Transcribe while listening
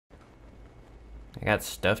I got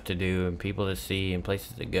stuff to do and people to see and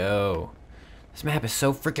places to go. This map is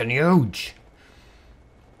so freaking huge.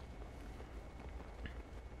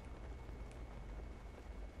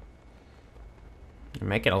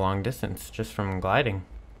 Make it a long distance just from gliding.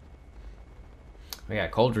 We got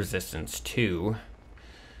cold resistance too,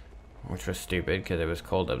 which was stupid because it was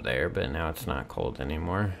cold up there, but now it's not cold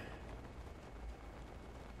anymore.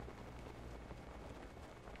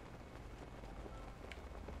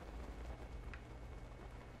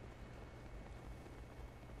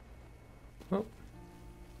 Oh,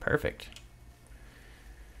 perfect.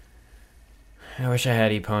 I wish I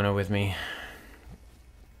had Epona with me.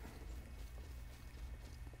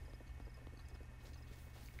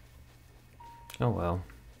 Oh well.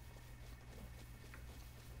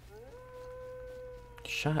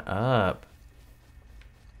 Shut up.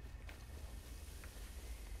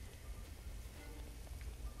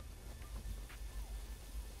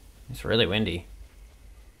 It's really windy.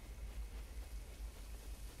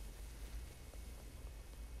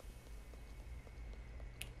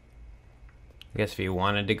 I guess if you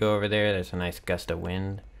wanted to go over there, there's a nice gust of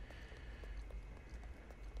wind.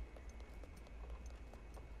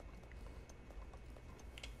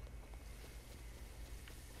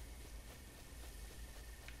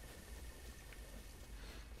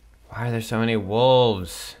 Why are there so many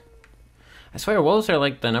wolves? I swear wolves are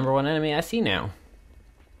like the #1 enemy I see now.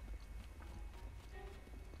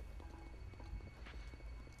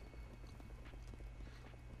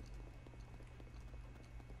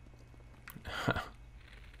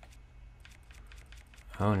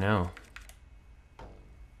 Oh no.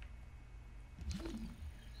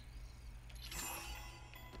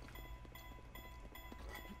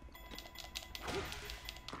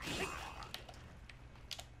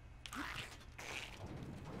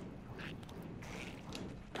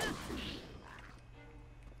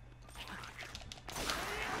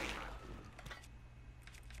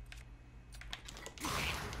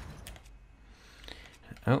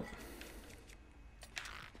 Oh.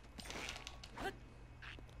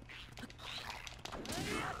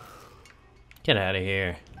 Get out of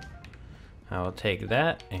here. I will take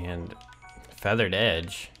that and feathered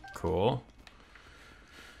edge. Cool.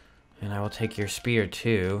 And I will take your spear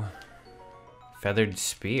too. Feathered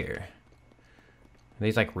spear. Are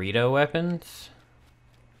these like Rito weapons?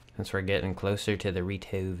 Since we're getting closer to the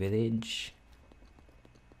Rito village.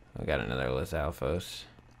 We got another Lizalfos.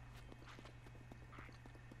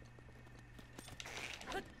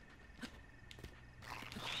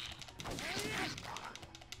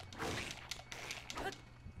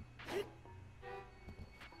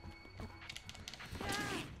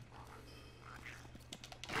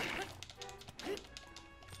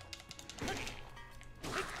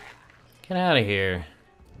 Get out of here.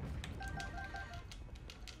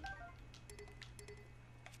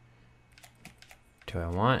 Do I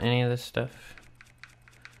want any of this stuff?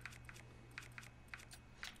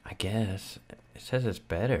 I guess. It says it's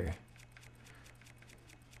better.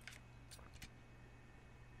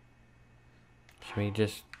 Should we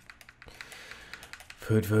just...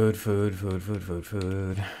 Food.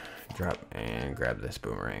 Drop and grab this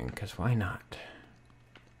boomerang, because why not?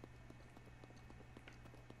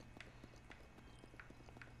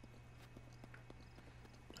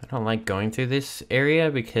 I don't like going through this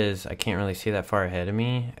area because I can't really see that far ahead of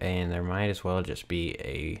me, and there might as well just be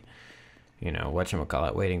a, you know,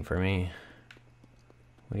 whatchamacallit waiting for me.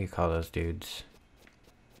 What do you call those dudes?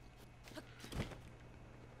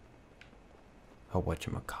 Oh,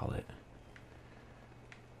 whatchamacallit.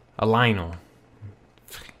 A Lionel.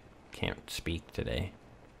 Can't speak today.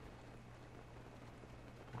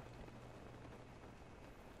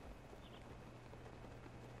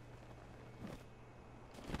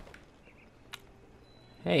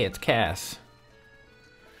 Hey, it's Cass.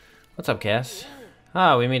 What's up, Cass?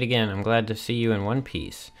 Ah, we meet again. I'm glad to see you in one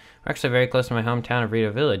piece. We're actually very close to my hometown of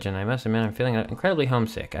Rito Village, and I must admit I'm feeling incredibly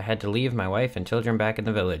homesick. I had to leave my wife and children back in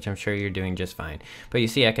the village. I'm sure you're doing just fine. But you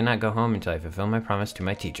see, I cannot go home until I fulfill my promise to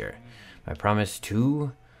my teacher. My promise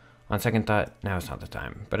to... On second thought, now is not the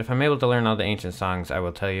time. But if I'm able to learn all the ancient songs, I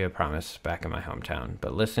will tell you a promise back in my hometown.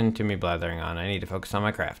 But listen to me blathering on. I need to focus on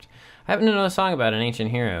my craft. I happen to know a song about an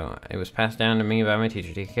ancient hero. It was passed down to me by my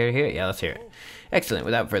teacher. Do you care to hear it? Yeah, let's hear it. Excellent.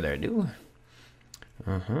 Without further ado.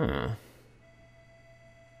 The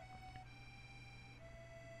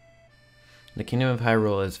kingdom of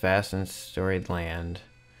Hyrule is vast and storied land.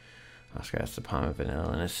 Oscar has the palm of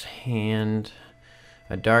vanilla in his hand.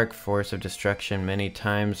 A dark force of destruction, many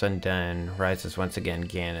times undone, rises once again,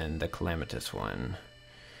 Ganon, the calamitous one.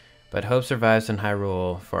 But hope survives in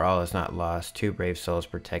Hyrule, for all is not lost. Two brave souls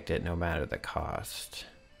protect it, no matter the cost.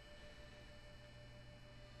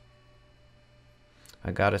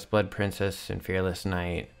 A goddess blood princess and fearless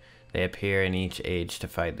knight. They appear in each age to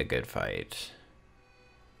fight the good fight.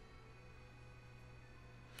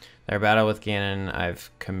 Their battle with Ganon I've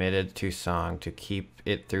committed to song to keep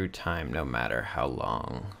it through time no matter how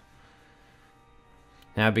long.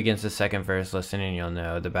 Now begins the second verse. Listen and you'll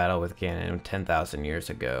know the battle with Ganon 10,000 years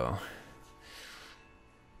ago.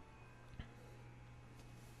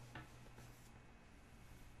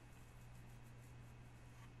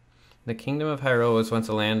 The kingdom of Hyrule was once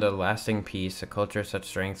a land of lasting peace, a culture of such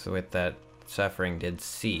strength with that suffering did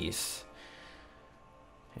cease.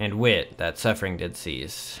 And wit, that suffering did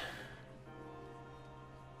cease.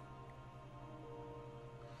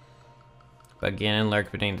 But Ganon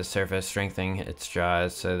lurked beneath the surface, strengthening its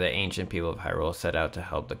jaws, so the ancient people of Hyrule set out to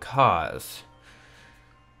help the cause.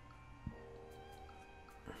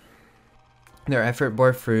 Their effort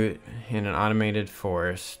bore fruit in an automated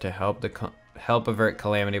force to help avert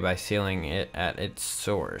calamity by sealing it at its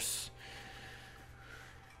source.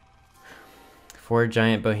 4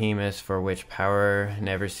 giant behemoths for which power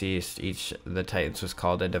never ceased. Each of the titans was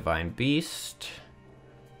called a divine beast.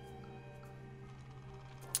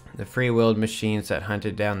 The free-willed machines that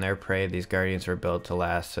hunted down their prey, these guardians were built to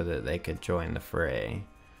last so that they could join the fray.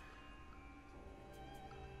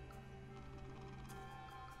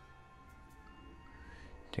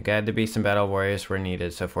 To guide the beasts in battle, warriors were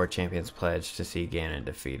needed, so 4 champions pledged to see Ganon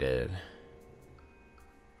defeated.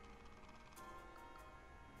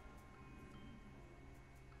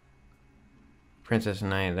 Princess and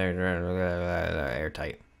Knight, they're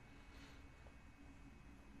airtight.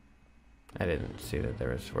 I didn't see that there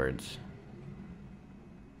was words.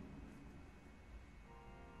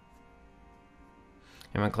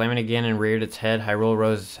 And when Calamity Ganon reared its head, Hyrule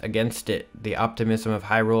rose against it. The optimism of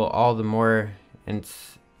Hyrule all the more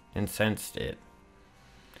incensed it.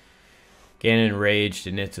 Ganon raged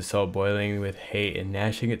in its soul, boiling with hate and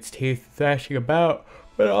gnashing its teeth, thrashing about,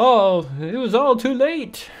 but it was all too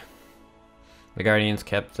late. The Guardians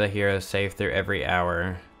kept the heroes safe through every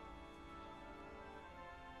hour.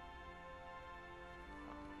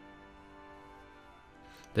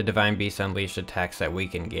 The Divine Beast unleashed attacks that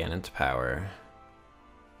weakened Ganon's power.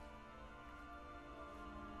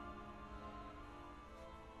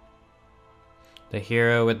 The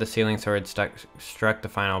hero with the sealing sword struck the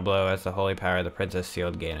final blow as the holy power of the princess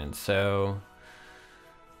sealed Ganon. So,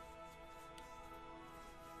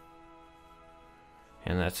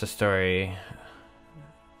 and that's the story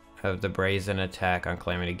of the brazen attack on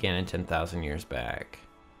Calamity Ganon 10,000 years back.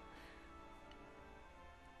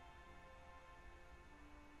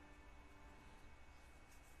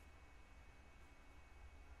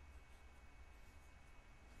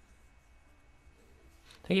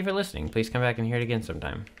 Thank you for listening. Please come back and hear it again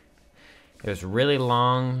sometime. It was really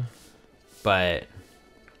long, but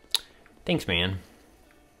thanks, man.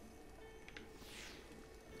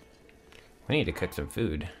 We need to cook some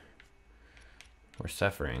food. We're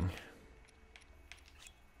suffering.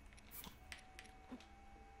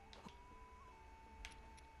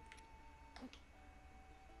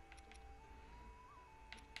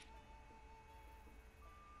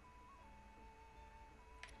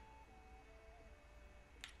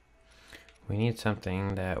 We need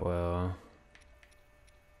something that will...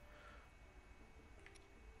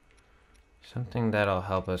 something that'll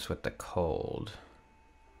help us with the cold.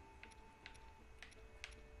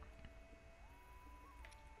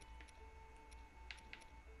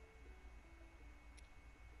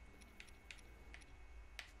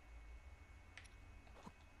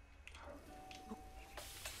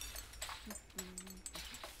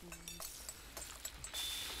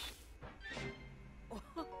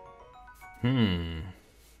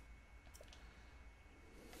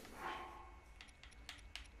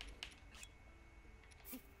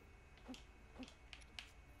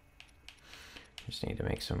 Just need to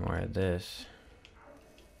make some more of this.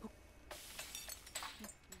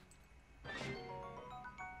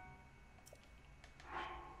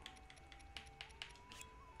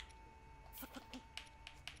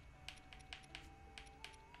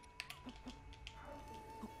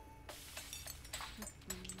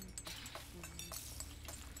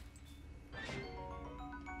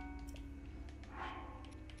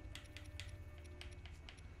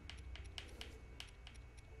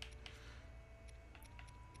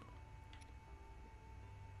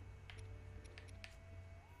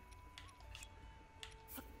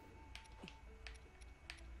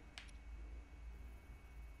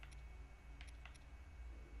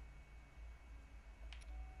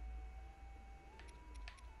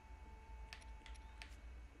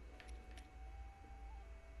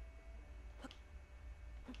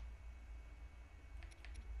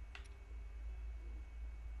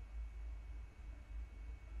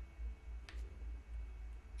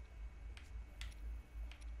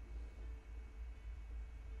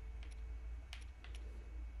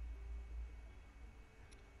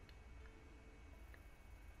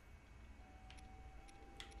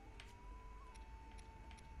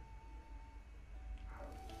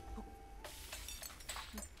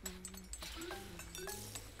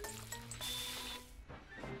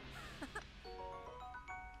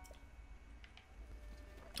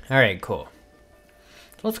 Alright, cool.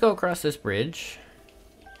 Let's go across this bridge.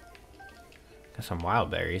 Got some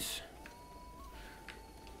wild berries.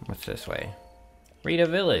 What's this way? Rito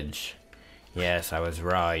Village. Yes, I was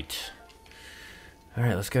right.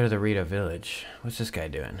 Alright, let's go to the Rito Village. What's this guy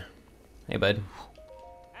doing? Hey, bud.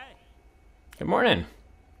 Good morning.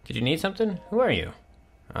 Did you need something? Who are you?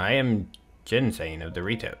 I am Ginsane of the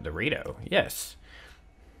Rito. The Rito, yes.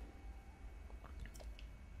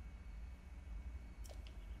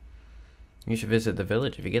 You should visit the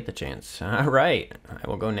village if you get the chance. Alright, I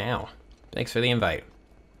will go now. Thanks for the invite.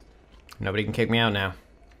 Nobody can kick me out now.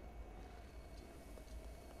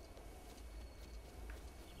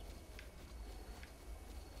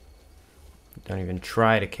 Don't even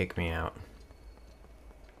try to kick me out.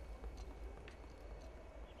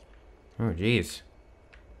 Oh, geez.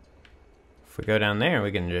 If we go down there,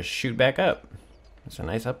 we can just shoot back up. That's a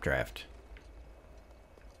nice updraft.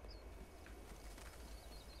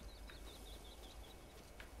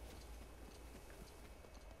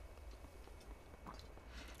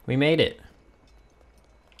 We made it.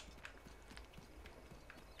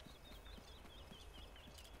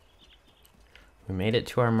 We made it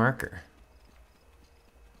to our marker.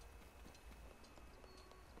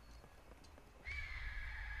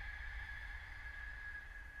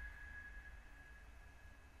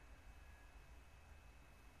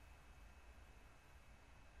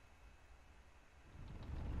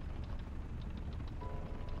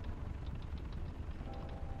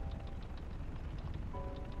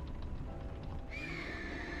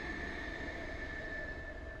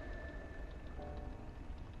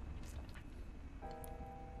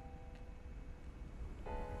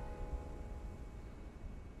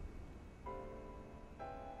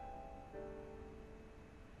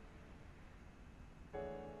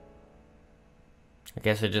 I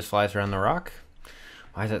guess it just flies around the rock.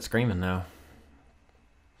 Why is that screaming though?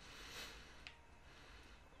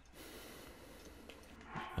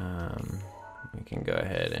 We can go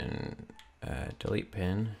ahead and delete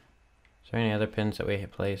pin. Is there any other pins that we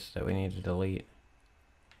had placed that we need to delete?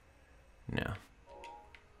 No.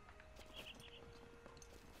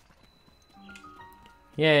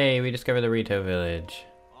 Yay, we discovered the Rito village.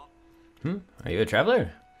 Are you a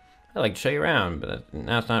traveler? I'd like to show you around, but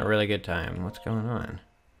now it's not a really good time. What's going on?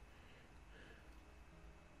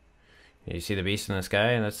 Did you see the beast in the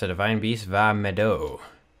sky? That's the divine beast Va Meadow.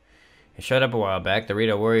 It showed up a while back. The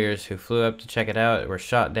Rito warriors who flew up to check it out were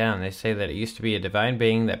shot down. They say that it used to be a divine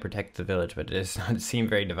being that protected the village, but it does not seem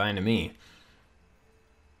very divine to me.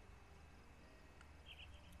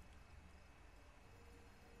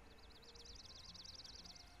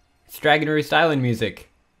 It's Dragon Roost Island music.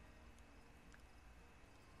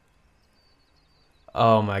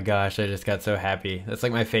 Oh my gosh, I just got so happy. That's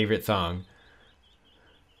like my favorite song.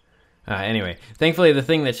 Anyway, thankfully the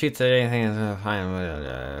thing that shoots at anything is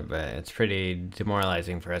fine, but it's pretty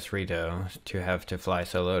demoralizing for us Rito to have to fly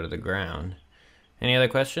so low to the ground. Any other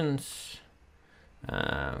questions?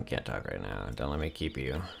 Can't talk right now. Don't let me keep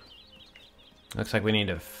you. Looks like we need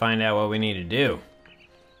to find out what we need to do.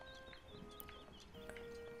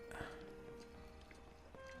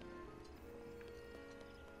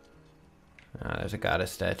 There's a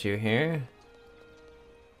goddess statue here.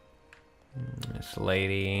 This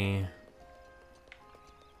lady.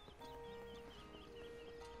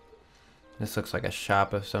 This looks like a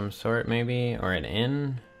shop of some sort, maybe, or an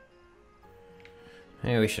inn.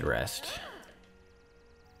 Maybe we should rest.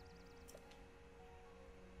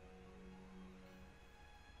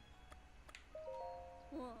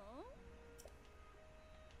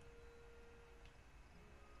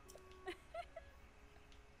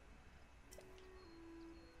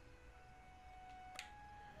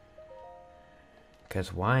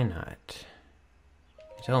 Because why not?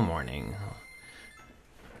 Till morning.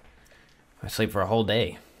 I sleep for a whole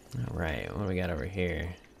day. Alright, what do we got over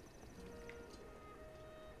here?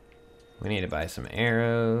 We need to buy some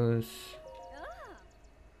arrows.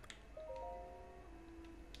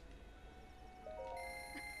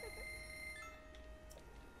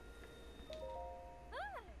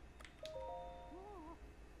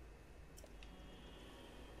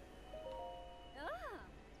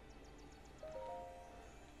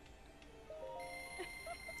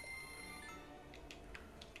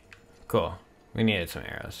 Cool. We needed some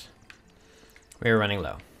arrows. We were running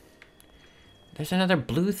low. There's another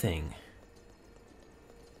blue thing.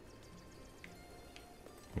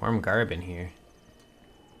 Warm garb in here.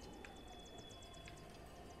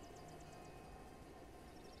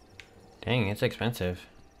 Dang, it's expensive.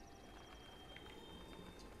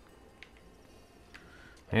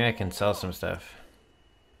 Maybe I can sell some stuff.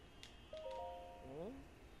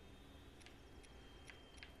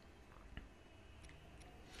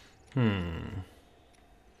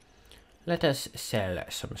 Let us sell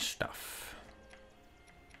some stuff.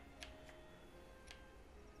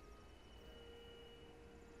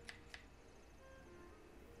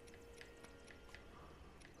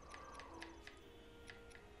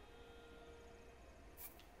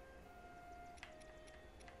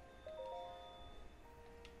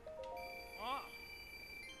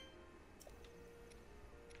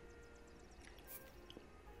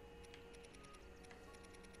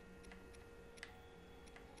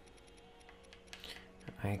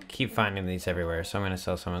 I keep finding these everywhere, so I'm going to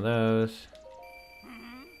sell some of those.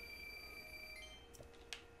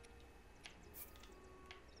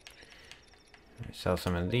 Sell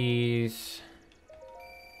some of these.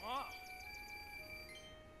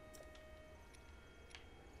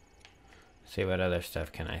 See what other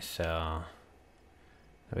stuff can I sell.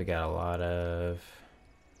 We got a lot of.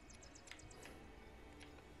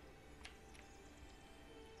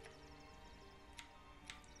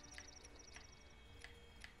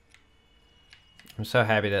 I'm so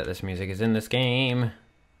happy that this music is in this game.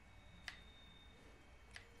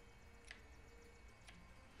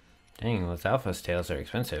 Dang, those Alpha's tails are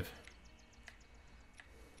expensive.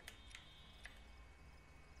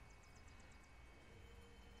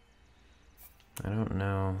 I don't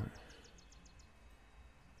know.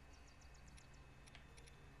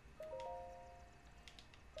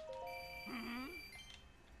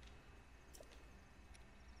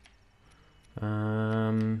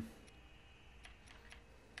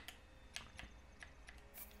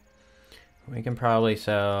 We can probably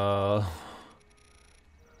sell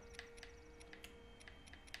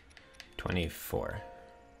 24.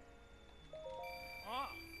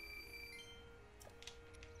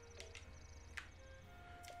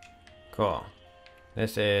 Cool.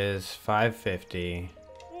 This is 550.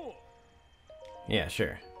 Yeah,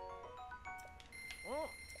 sure.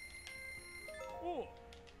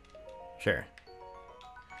 Sure.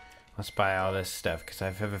 Let's buy all this stuff because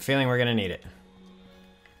I have a feeling we're gonna need it.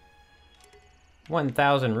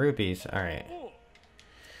 1,000 rupees. All right.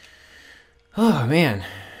 Oh man.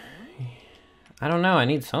 I don't know. I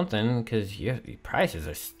need something because your prices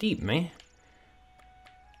are steep, man.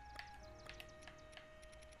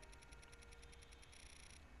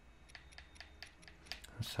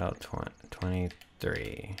 Let's sell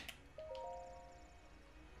 23.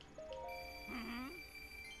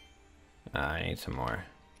 I need some more.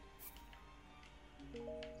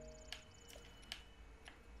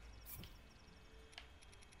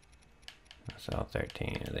 I'll sell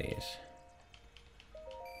 13 of these.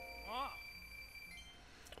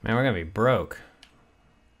 Man, we're gonna be broke.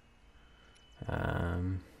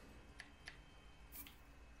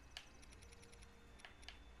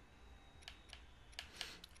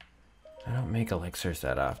 I don't make elixirs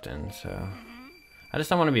that often, so I just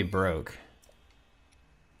don't want to be broke.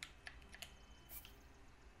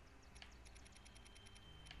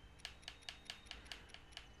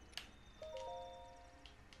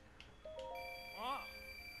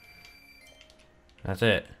 That's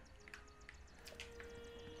it.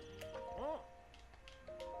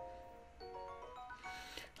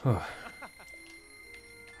 Whew.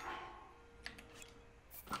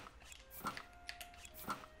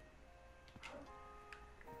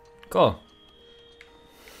 Cool.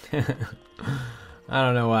 I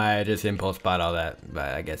don't know why I just impulse bought all that,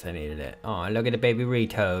 but I guess I needed it. Oh, look at the baby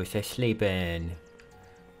Ritos. They're sleeping.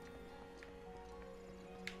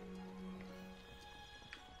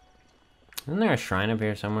 Isn't there a shrine up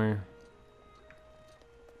here somewhere?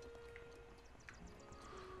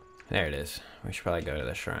 There it is. We should probably go to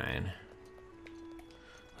the shrine.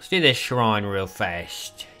 Let's do this shrine real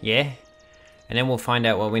fast, yeah? And then we'll find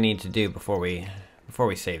out what we need to do before we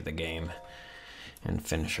save the game and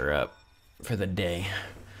finish her up for the day.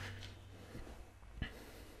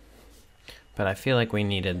 But I feel like we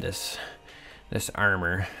needed this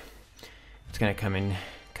armor. It's gonna come in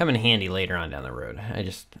handy later on down the road. I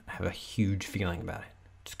just have a huge feeling about it.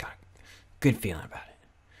 Just got a good feeling about it.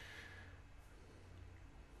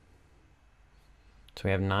 So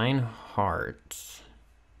we have 9 hearts.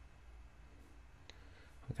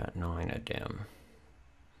 We got 9 of them.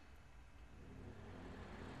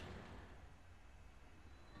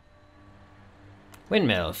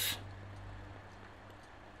 Windmills.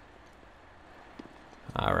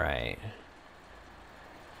 All right.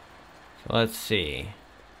 So let's see.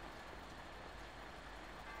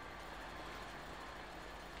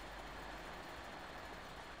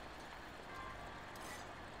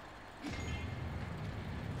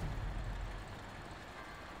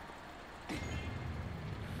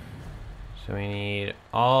 So we need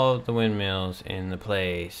all the windmills in the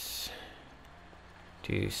place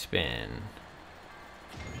to spin.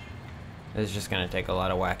 This is just gonna take a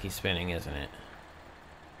lot of wacky spinning, isn't it?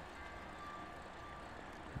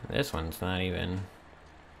 This one's not even...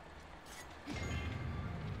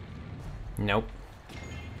 Nope.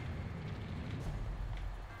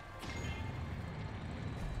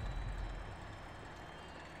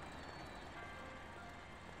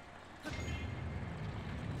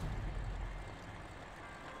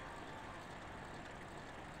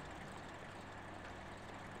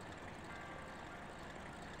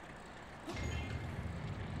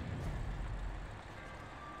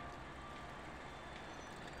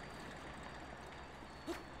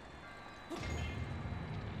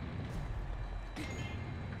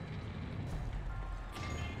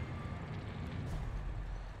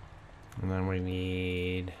 And then we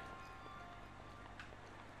need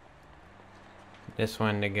this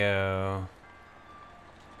one to go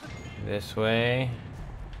this way.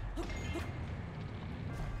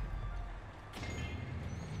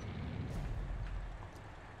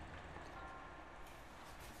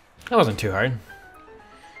 That wasn't too hard.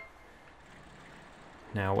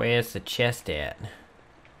 Now where's the chest at?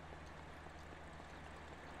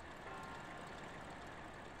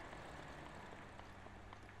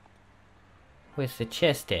 Where's the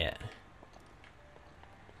chest at?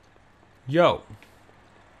 Yo!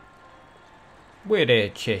 Where the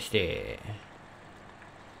chest at?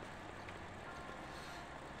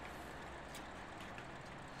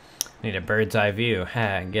 Need a bird's eye view.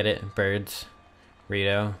 Ha, get it? Birds.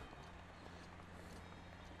 Rito.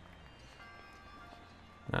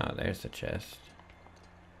 Oh, there's the chest.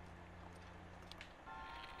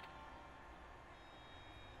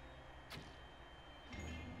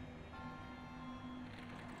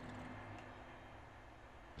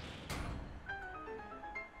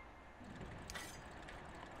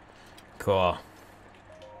 Cool.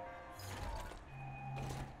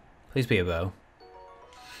 Please be a bow.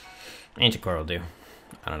 Ancient core will do.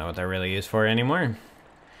 I don't know what they're really used for anymore.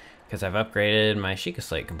 Because I've upgraded my Sheikah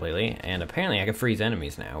Slate completely. And apparently I can freeze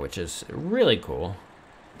enemies now, which is really cool.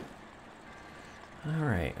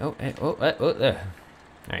 Alright.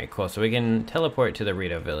 Alright, cool. So we can teleport to the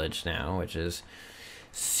Rito village now, which is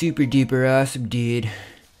super duper awesome, dude.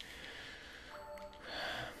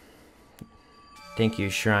 Thank you,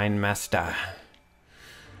 Shrine Master,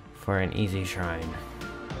 for an easy shrine.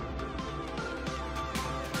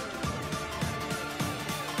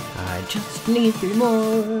 I just need 3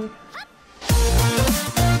 more.